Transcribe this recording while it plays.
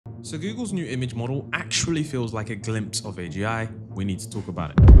So Google's new image model actually feels like a glimpse of AGI. We need to talk about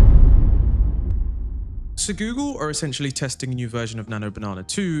it. So Google are essentially testing a new version of NanoBanana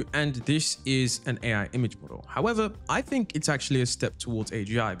 2, and this is an AI image model. However, I think it's actually a step towards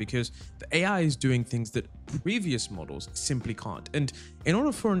AGI because the AI is doing things that previous models simply can't. And in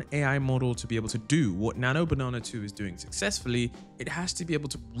order for an AI model to be able to do what NanoBanana 2 is doing successfully, it has to be able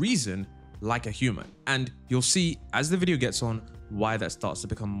to reason like a human. And you'll see as the video gets on why that starts to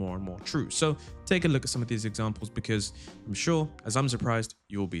become more and more true. So take a look at some of these examples because I'm sure, as I'm surprised,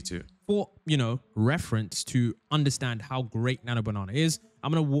 you'll be too. For, reference to understand how great NanoBanana is,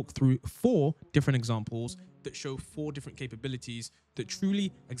 I'm going to walk through 4 different examples that show 4 different capabilities that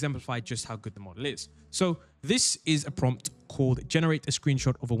truly exemplify just how good the model is. So this is a prompt called generate a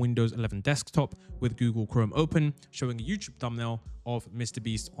screenshot of a Windows 11 desktop with Google Chrome open, showing a YouTube thumbnail of Mr.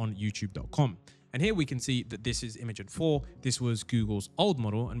 Beast on youtube.com. And here we can see that this is Imagen 4. This was Google's old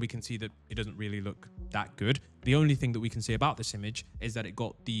model, and we can see that it doesn't really look that good. The only thing that we can say about this image is that it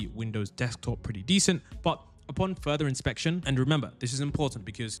got the Windows desktop pretty decent, but upon further inspection, and remember, this is important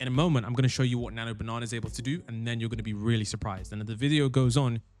because in a moment, I'm going to show you what NanoBanana is able to do, and then you're going to be really surprised. And as the video goes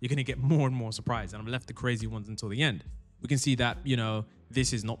on, you're going to get more and more surprised, and I've left the crazy ones until the end. We can see that,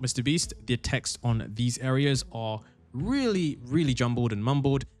 this is not Mr. Beast. The text on these areas are really, really jumbled and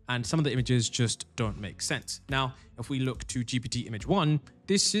mumbled, and some of the images just don't make sense. Now, if we look to GPT image 1,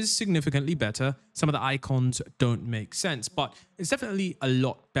 this is significantly better. Some of the icons don't make sense, but it's definitely a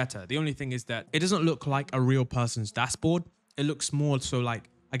lot better. The only thing is that it doesn't look like a real person's dashboard. It looks more so like,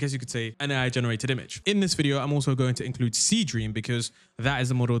 I guess you could say, an AI generated image. In this video, I'm also going to include Seedream because that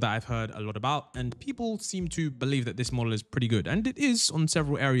is a model that I've heard a lot about, and people seem to believe that this model is pretty good, and it is on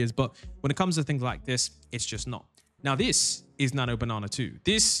several areas, but when it comes to things like this, it's just not. Now, this is NanoBanana 2.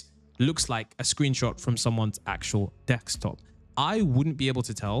 This looks like a screenshot from someone's actual desktop. I wouldn't be able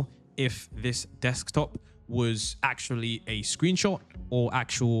to tell if this desktop was actually a screenshot or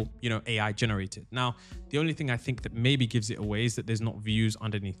actual, AI generated. Now, the only thing I think that maybe gives it away is that there's not views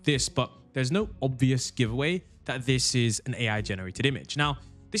underneath this, but there's no obvious giveaway that this is an AI generated image. Now,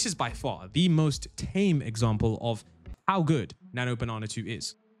 this is by far the most tame example of how good NanoBanana 2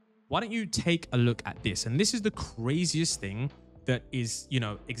 is. Why don't you take a look at this? And this is the craziest thing that is,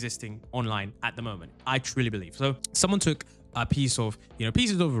 existing online at the moment. I truly believe. So someone took a piece of,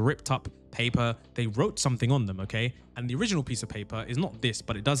 pieces of ripped up paper. They wrote something on them, okay? And the original piece of paper is not this,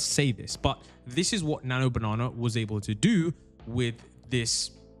 but it does say this. But this is what NanoBanana was able to do with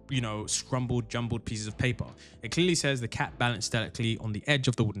this, scrumbled, jumbled pieces of paper. It clearly says the cat balanced delicately on the edge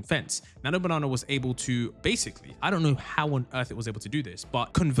of the wooden fence. NanoBanana was able to basically, I don't know how on earth it was able to do this,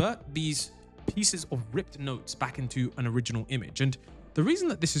 but convert these pieces of ripped notes back into an original image. And the reason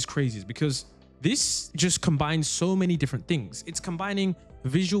that this is crazy is because this just combines so many different things. It's combining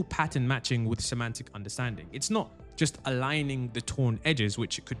visual pattern matching with semantic understanding. It's not just aligning the torn edges,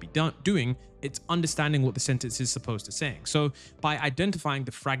 which it could be doing, it's understanding what the sentence is supposed to say. So by identifying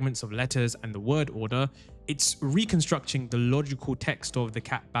the fragments of letters and the word order, it's reconstructing the logical text of the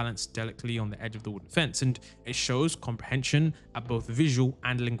cat balanced delicately on the edge of the wooden fence, and it shows comprehension at both visual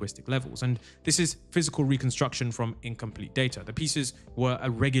and linguistic levels. And this is physical reconstruction from incomplete data. The pieces were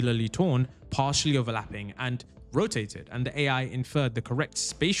irregularly torn, partially overlapping, and rotated, and the AI inferred the correct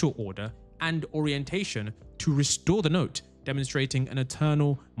spatial order and orientation to restore the note, demonstrating an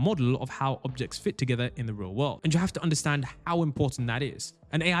eternal model of how objects fit together in the real world. And you have to understand how important that is.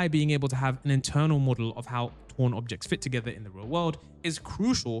 An AI being able to have an internal model of how torn objects fit together in the real world is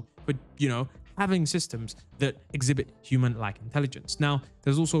crucial for, having systems that exhibit human-like intelligence. Now,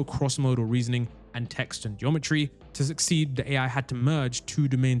 there's also cross-modal reasoning and text and geometry. To succeed, the AI had to merge 2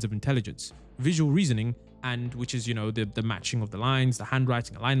 domains of intelligence: visual reasoning, and which is, the matching of the lines, the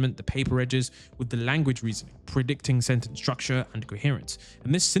handwriting alignment, the paper edges, with the language reasoning, predicting sentence structure and coherence.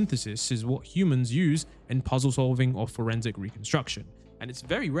 And this synthesis is what humans use in puzzle solving or forensic reconstruction. And it's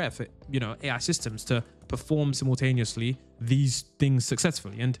very rare for, AI systems to perform simultaneously these things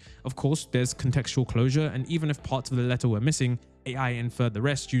successfully. And of course, there's contextual closure. And even if parts of the letter were missing, AI inferred the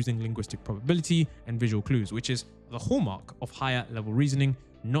rest using linguistic probability and visual clues, which is the hallmark of higher level reasoning,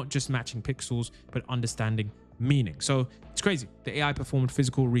 not just matching pixels, but understanding meaning. So it's crazy. The AI performed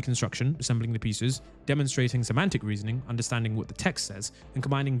physical reconstruction, assembling the pieces, demonstrating semantic reasoning, understanding what the text says, and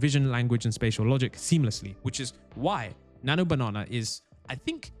combining vision, language, and spatial logic seamlessly, which is why NanoBanana is, I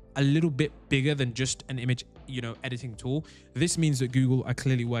think, a little bit bigger than just an image, editing tool. This means that Google are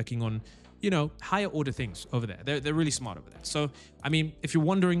clearly working on, higher order things over there. They're really smart over there. So, if you're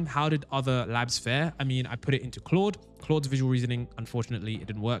wondering how did other labs fare, I put it into Claude. Claude's visual reasoning, unfortunately, it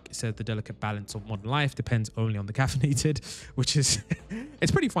didn't work. It said the delicate balance of modern life depends only on the caffeinated, which is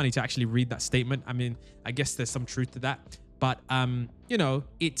It's pretty funny to actually read that statement. I mean, I guess there's some truth to that, but you know,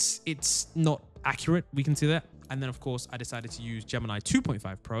 it's not accurate. We can see that. And then of course I decided to use Gemini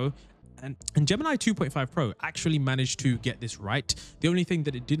 2.5 Pro. And Gemini 2.5 Pro actually managed to get this right. The only thing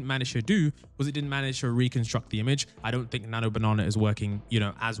that it didn't manage to do was it didn't manage to reconstruct the image. I don't think NanoBanana is working, you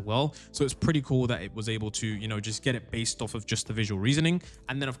know, as well. So it's pretty cool that it was able to, you know, just get it based off of just the visual reasoning.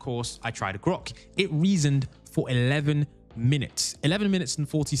 And then of course I tried Grok. It reasoned for 11 minutes and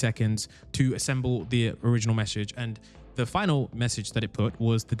 40 seconds to assemble the original message. And the final message that it put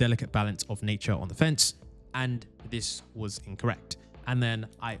was the delicate balance of nature on the fence. And this was incorrect. And then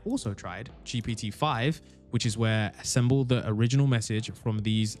I also tried GPT-5, which is where assemble the original message from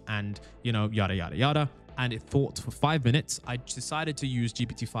these and, you know, yada, yada, yada. And it thought for 5 minutes. I decided to use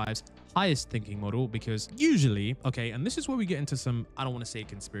GPT-5's highest thinking model because usually, okay, and this is where we get into some, I don't want to say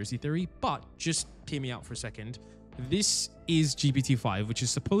conspiracy theory, but just hear me out for a second. This is GPT-5, which is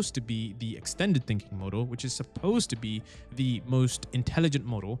supposed to be the extended thinking model, which is supposed to be the most intelligent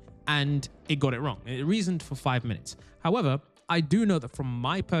model, and it got it wrong. It reasoned for 5 minutes. However, I do know that from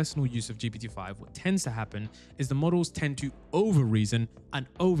my personal use of GPT-5, what tends to happen is the models tend to over-reason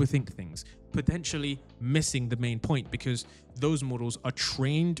and overthink things, potentially missing the main point because those models are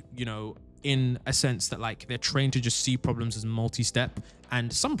trained, you know, in a sense that like they're trained to just see problems as multi-step,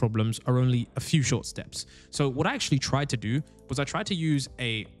 and some problems are only a few short steps. So what I actually tried to do was I tried to use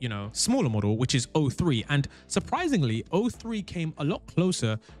a, you know, smaller model, which is O3. And surprisingly, O3 came a lot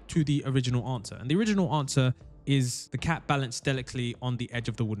closer to the original answer. And the original answer is the cat balanced delicately on the edge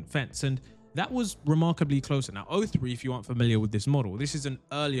of the wooden fence. And that was remarkably closer. Now, O3, if you aren't familiar with this model, this is an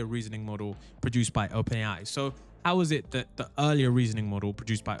earlier reasoning model produced by OpenAI. So how is it that the earlier reasoning model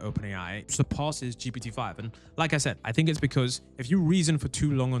produced by OpenAI surpasses GPT-5? And like I said, I think it's because if you reason for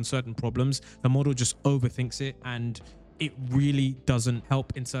too long on certain problems, the model just overthinks it and it really doesn't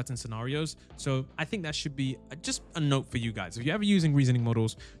help in certain scenarios. So I think that should be just a note for you guys. If you're ever using reasoning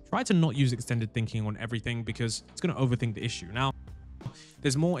models, try to not use extended thinking on everything because it's going to overthink the issue. Now,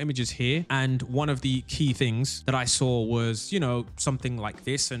 there's more images here. And one of the key things that I saw was, you know, something like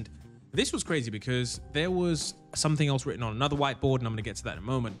this. And this was crazy because there was something else written on another whiteboard, and I'm going to get to that in a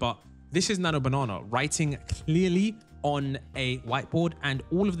moment. But this is NanoBanana writing clearly on a whiteboard, and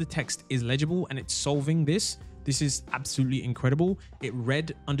all of the text is legible and it's solving this. This is absolutely incredible. It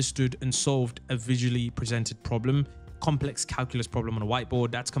read, understood, and solved a visually presented problem, complex calculus problem on a whiteboard.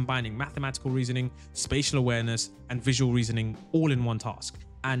 That's combining mathematical reasoning, spatial awareness, and visual reasoning all in one task.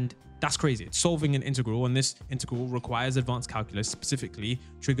 And that's crazy. It's solving an integral, and this integral requires advanced calculus, specifically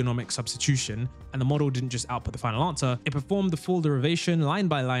trigonomic substitution. And the model didn't just output the final answer. It performed the full derivation line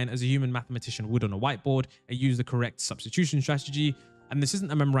by line as a human mathematician would on a whiteboard. It used the correct substitution strategy. And this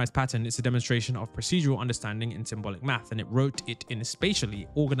isn't a memorized pattern, it's a demonstration of procedural understanding in symbolic math, and it wrote it in spatially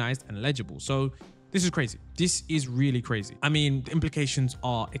organized and legible. So this is crazy. This is really crazy. I mean, the implications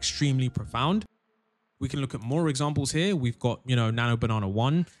are extremely profound. We can look at more examples here. We've got, you know, NanoBanana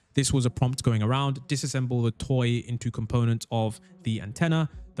 1. This was a prompt going around. Disassemble the toy into components of the antenna,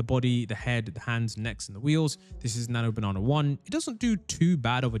 the body, the head, the hands, necks, and the wheels. This is NanoBanana 1. It doesn't do too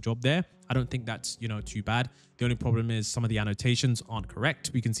bad of a job there. I don't think that's, you know, too bad. The only problem is some of the annotations aren't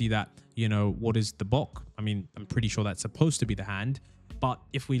correct. We can see that, you know, what is the bok? I mean, I'm pretty sure that's supposed to be the hand. But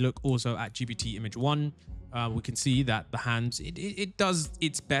if we look also at GPT image 1, we can see that the hands, it does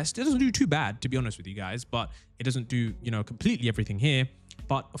its best. It doesn't do too bad, to be honest with you guys, but it doesn't do, you know, completely everything here.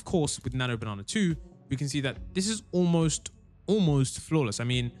 But of course, with NanoBanana 2, we can see that this is almost flawless. I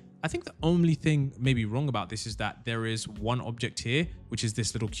mean, I think the only thing maybe wrong about this is that there is one object here, which is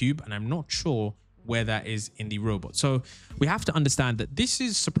this little cube, and I'm not sure where that is in the robot. So we have to understand that this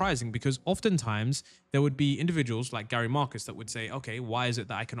is surprising because oftentimes there would be individuals like Gary Marcus that would say, okay, why is it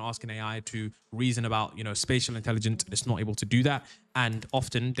that I can ask an AI to reason about, you know, spatial intelligence and it's not able to do that? And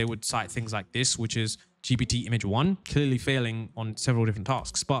often they would cite things like this, which is GPT image 1, clearly failing on several different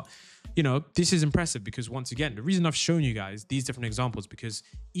tasks. But, you know, this is impressive because once again, the reason I've shown you guys these different examples because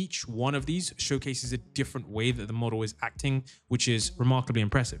each one of these showcases a different way that the model is acting, which is remarkably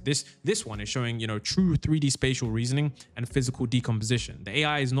impressive. This one is showing, you know, true 3D spatial reasoning and physical decomposition. The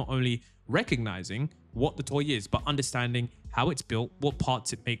AI is not only recognizing what the toy is, but understanding how it's built, what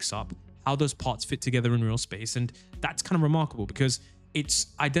parts it makes up, how those parts fit together in real space. And that's kind of remarkable because it's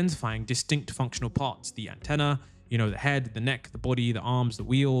identifying distinct functional parts, the antenna, you know, the head, the neck, the body, the arms, the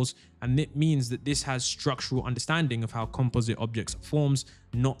wheels. And it means that this has structural understanding of how composite objects forms,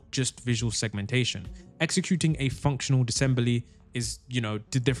 not just visual segmentation. Executing a functional disassembly is, you know,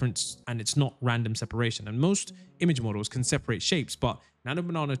 the difference, and it's not random separation. And most image models can separate shapes, but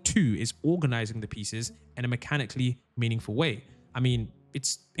NanoBanana 2 is organizing the pieces in a mechanically meaningful way. I mean,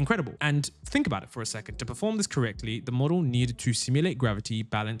 it's incredible. And think about it for a second. To perform this correctly, the model needed to simulate gravity,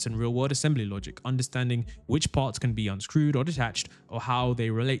 balance, and real-world assembly logic, understanding which parts can be unscrewed or detached, or how they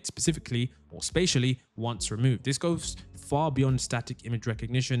relate specifically or spatially once removed. This goes far beyond static image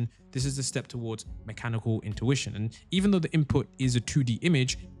recognition. This is a step towards mechanical intuition. And even though the input is a 2D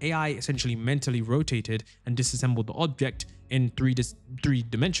image, AI essentially mentally rotated and disassembled the object in three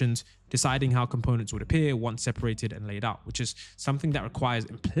dimensions, deciding how components would appear once separated and laid out, which is something that requires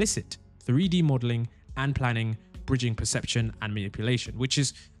implicit 3D modeling and planning, bridging perception and manipulation, which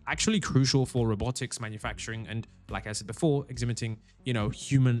is actually crucial for robotics, manufacturing, and, like I said before, exhibiting,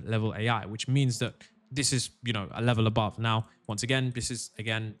 human level AI, which means that this is, a level above. Now, once again, this is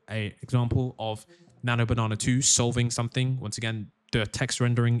again an example of NanoBanana 2 solving something. Once again, the text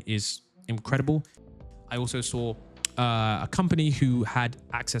rendering is incredible. I also saw a company who had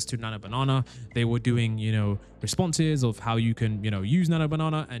access to NanoBanana. They were doing, responses of how you can, use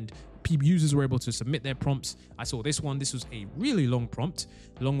NanoBanana, and users were able to submit their prompts. I saw this one. This was a really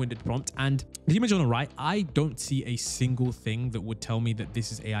long-winded prompt. And the image on the right, I don't see a single thing that would tell me that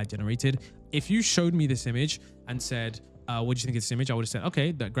this is AI generated. If you showed me this image and said, what do you think of this image? I would have said,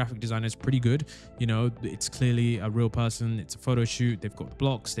 okay, that graphic designer is pretty good. It's clearly a real person. It's a photo shoot. They've got the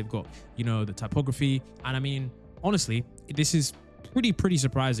blocks. They've got, the typography. And I mean, honestly, this is pretty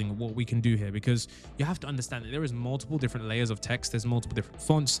surprising what we can do here, because you have to understand that there is multiple different layers of text. There's multiple different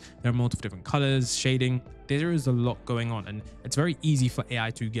fonts. There are multiple different colors, shading. There is a lot going on, and it's very easy for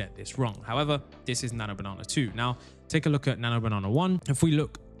AI to get this wrong. However, this is NanoBanana 2. Now, take a look at NanoBanana 1. If we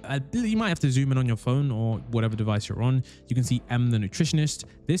look, you might have to zoom in on your phone or whatever device you're on. You can see M the nutritionist.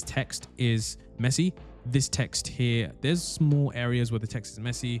 This text is messy. This text here, there's small areas where the text is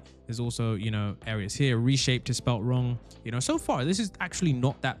messy. There's also, areas here, reshaped is spelt wrong. So far, this is actually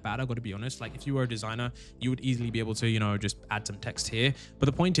not that bad. I got to be honest. Like, if you were a designer, you would easily be able to, just add some text here. But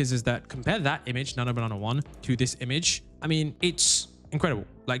the point is that compare that image, NanoBanana 1, to this image. I mean, it's incredible,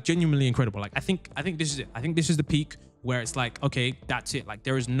 like genuinely incredible. Like, I think this is it. I think this is the peak where it's like, okay, that's it. Like,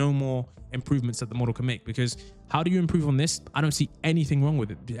 there is no more improvements that the model can make, because how do you improve on this? I don't see anything wrong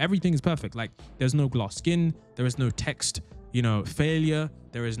with it. Everything is perfect. Like, there's no glass skin. There is no text, failure.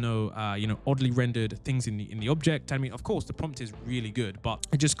 There is no, oddly rendered things in the object. I mean, of course, the prompt is really good, but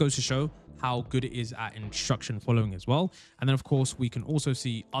it just goes to show how good it is at instruction following as well. And then, of course, we can also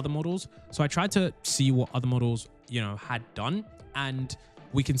see other models. So I tried to see what other models, had done, and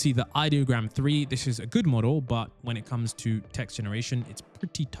we can see the Ideogram 3. This is a good model, but when it comes to text generation, it's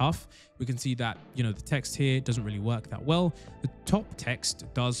pretty tough. We can see that, the text here doesn't really work that well. The top text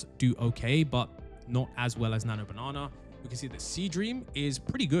does do okay, but not as well as NanoBanana. We can see that Seedream is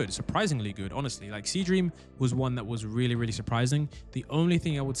pretty good, surprisingly good, honestly. Like, Seedream was one that was really surprising. The only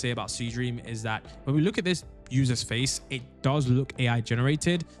thing I would say about Seedream is that when we look at this user's face, it does look AI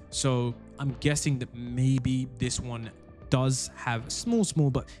generated. So I'm guessing that maybe this one does have small,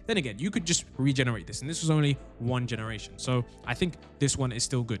 but then again, you could just regenerate this, and this was only one generation. So I think this one is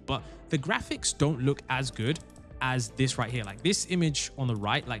still good, but the graphics don't look as good as this right here. Like, this image on the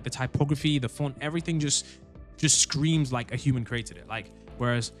right, like the typography, the font, everything just screams like a human created it. Like,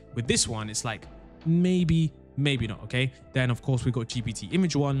 whereas with this one, it's like maybe not. Okay, then of course we got GPT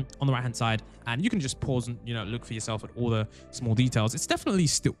image 1 on the right hand side, and you can just pause and look for yourself at all the small details. It's definitely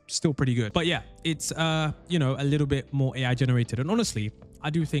still pretty good, but yeah, it's a little bit more AI generated. And honestly, I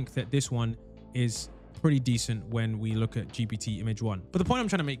do think that this one is pretty decent when we look at GPT image 1. But the point I'm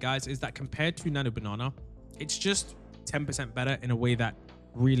trying to make, guys, is that compared to NanoBanana, it's just 10% better in a way that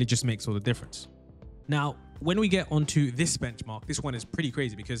really just makes all the difference. Now, when we get onto this benchmark, this one is pretty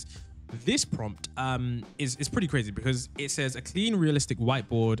crazy, because this prompt is pretty crazy, because it says a clean, realistic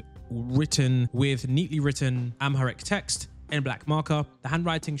whiteboard written with neatly written Amharic text in black marker. The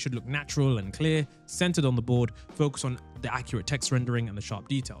handwriting should look natural and clear, centered on the board, focus on the accurate text rendering and the sharp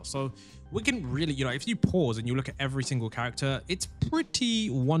details. So we can really, if you pause and you look at every single character, it's pretty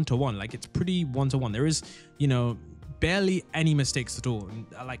one-to-one. Like, it's pretty one-to-one. There is, barely any mistakes at all. And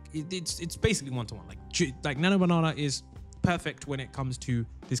like, it's basically one-to-one. Like NanoBanana is perfect when it comes to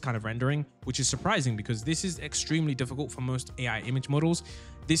this kind of rendering, which is surprising, because this is extremely difficult for most AI image models.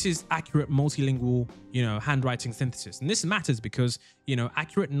 This is accurate multilingual, handwriting synthesis. And this matters because,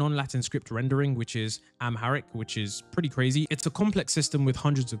 accurate non-Latin script rendering, which is Amharic, which is pretty crazy. It's a complex system with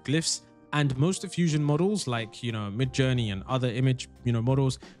hundreds of glyphs, and most diffusion models like, Midjourney and other image,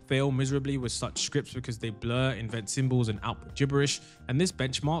 models fail miserably with such scripts because they blur, invent symbols, and output gibberish. And this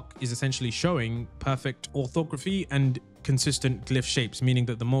benchmark is essentially showing perfect orthography and consistent glyph shapes, meaning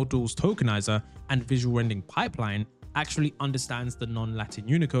that the model's tokenizer and visual rendering pipeline actually understands the non-Latin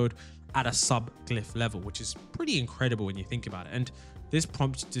Unicode at a sub-glyph level, which is pretty incredible when you think about it. And this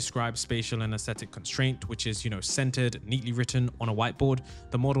prompt describes spatial and aesthetic constraint, which is, centered, neatly written on a whiteboard.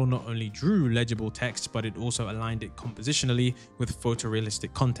 The model not only drew legible text, but it also aligned it compositionally with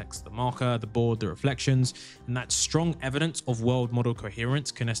photorealistic context, the marker, the board, the reflections, and that's strong evidence of world model coherence,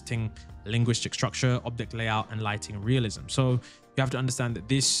 connecting linguistic structure, object layout, and lighting realism. So you have to understand that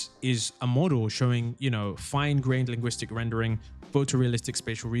this is a model showing, fine-grained linguistic rendering, photorealistic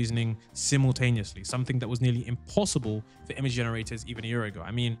spatial reasoning simultaneously, something that was nearly impossible for image generators even a year ago.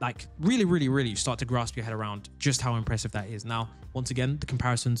 I mean, like really start to grasp your head around just how impressive that is. Now, once again, the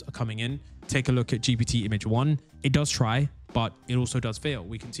comparisons are coming in. Take a look at GPT image 1. It does try, but it also does fail.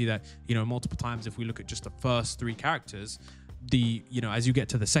 We can see that, multiple times if we look at just the first 3 characters, as you get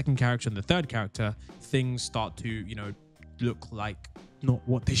to the second character and the third character, things start to, look like not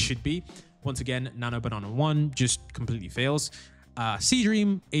what they should be. Once again, NanoBanana 1 just completely fails.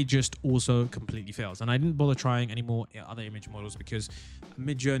 Seedream, it just also completely fails. And I didn't bother trying any more other image models because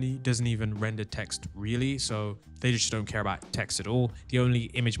Midjourney doesn't even render text really, so they just don't care about text at all. The only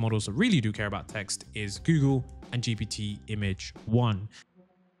image models that really do care about text is Google and GPT image 1.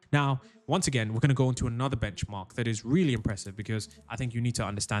 Now, once again, we're going to go into another benchmark that is really impressive because I think you need to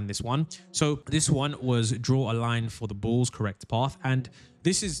understand this one. So this one was draw a line for the ball's correct path. And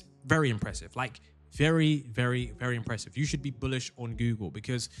this is very impressive, like very impressive. You should be bullish on Google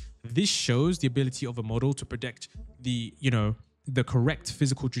because this shows the ability of a model to predict the, the correct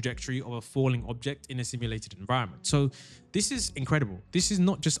physical trajectory of a falling object in a simulated environment. So this is incredible. This is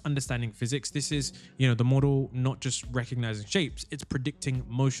not just understanding physics. This is, the model not just recognizing shapes, it's predicting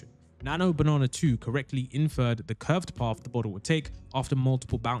motion. NanoBanana 2 correctly inferred the curved path the bottle would take after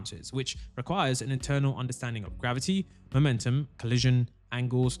multiple bounces, which requires an internal understanding of gravity, momentum, collision,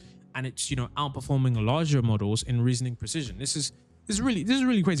 angles, and it's, outperforming larger models in reasoning precision. This is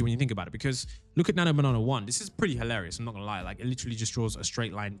really crazy when you think about it, because look at NanoBanana 1. This is pretty hilarious. I'm not gonna lie. Like, it literally just draws a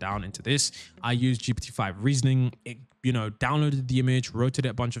straight line down into this. I used GPT-5 reasoning. It, downloaded the image, rotated it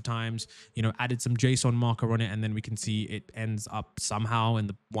a bunch of times, added some JSON marker on it, and then we can see it ends up somehow in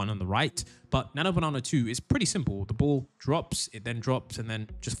the one on the right. But NanoBanana 2 is pretty simple. The ball drops, it then drops, and then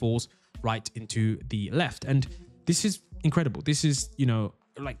just falls right into the left. And this is incredible. This is,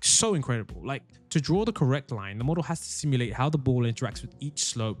 like so incredible. Like, to draw the correct line, the model has to simulate how the ball interacts with each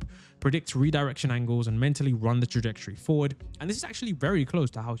slope, predict redirection angles, and mentally run the trajectory forward. And this is actually very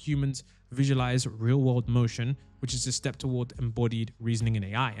close to how humans visualize real-world motion, which is a step toward embodied reasoning in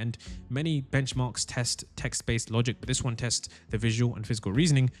AI. And many benchmarks test text-based logic, but this one tests the visual and physical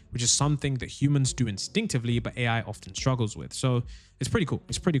reasoning, which is something that humans do instinctively, but AI often struggles with. So it's pretty cool.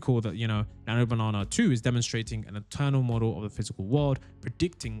 It's pretty cool that, NanoBanana 2 is demonstrating an internal model of the physical world,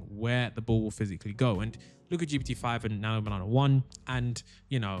 predicting where the ball will physically go. And look at GPT-5 and NanoBanana 1, and,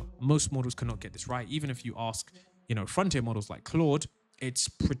 most models cannot get this right. Even if you ask, frontier models like Claude, it's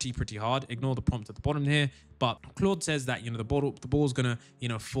pretty hard. Ignore the prompt at the bottom here, but Claude says that, the ball's gonna,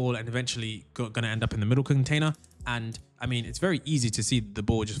 fall and eventually gonna end up in the middle container. And I mean, it's very easy to see the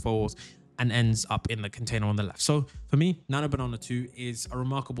ball just falls and ends up in the container on the left. So for me, NanoBanana 2 is a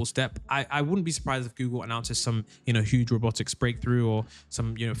remarkable step. I wouldn't be surprised if Google announces some, huge robotics breakthrough, or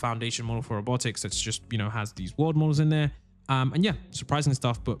some, foundation model for robotics that's just, has these world models in there. And yeah, surprising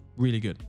stuff, but really good.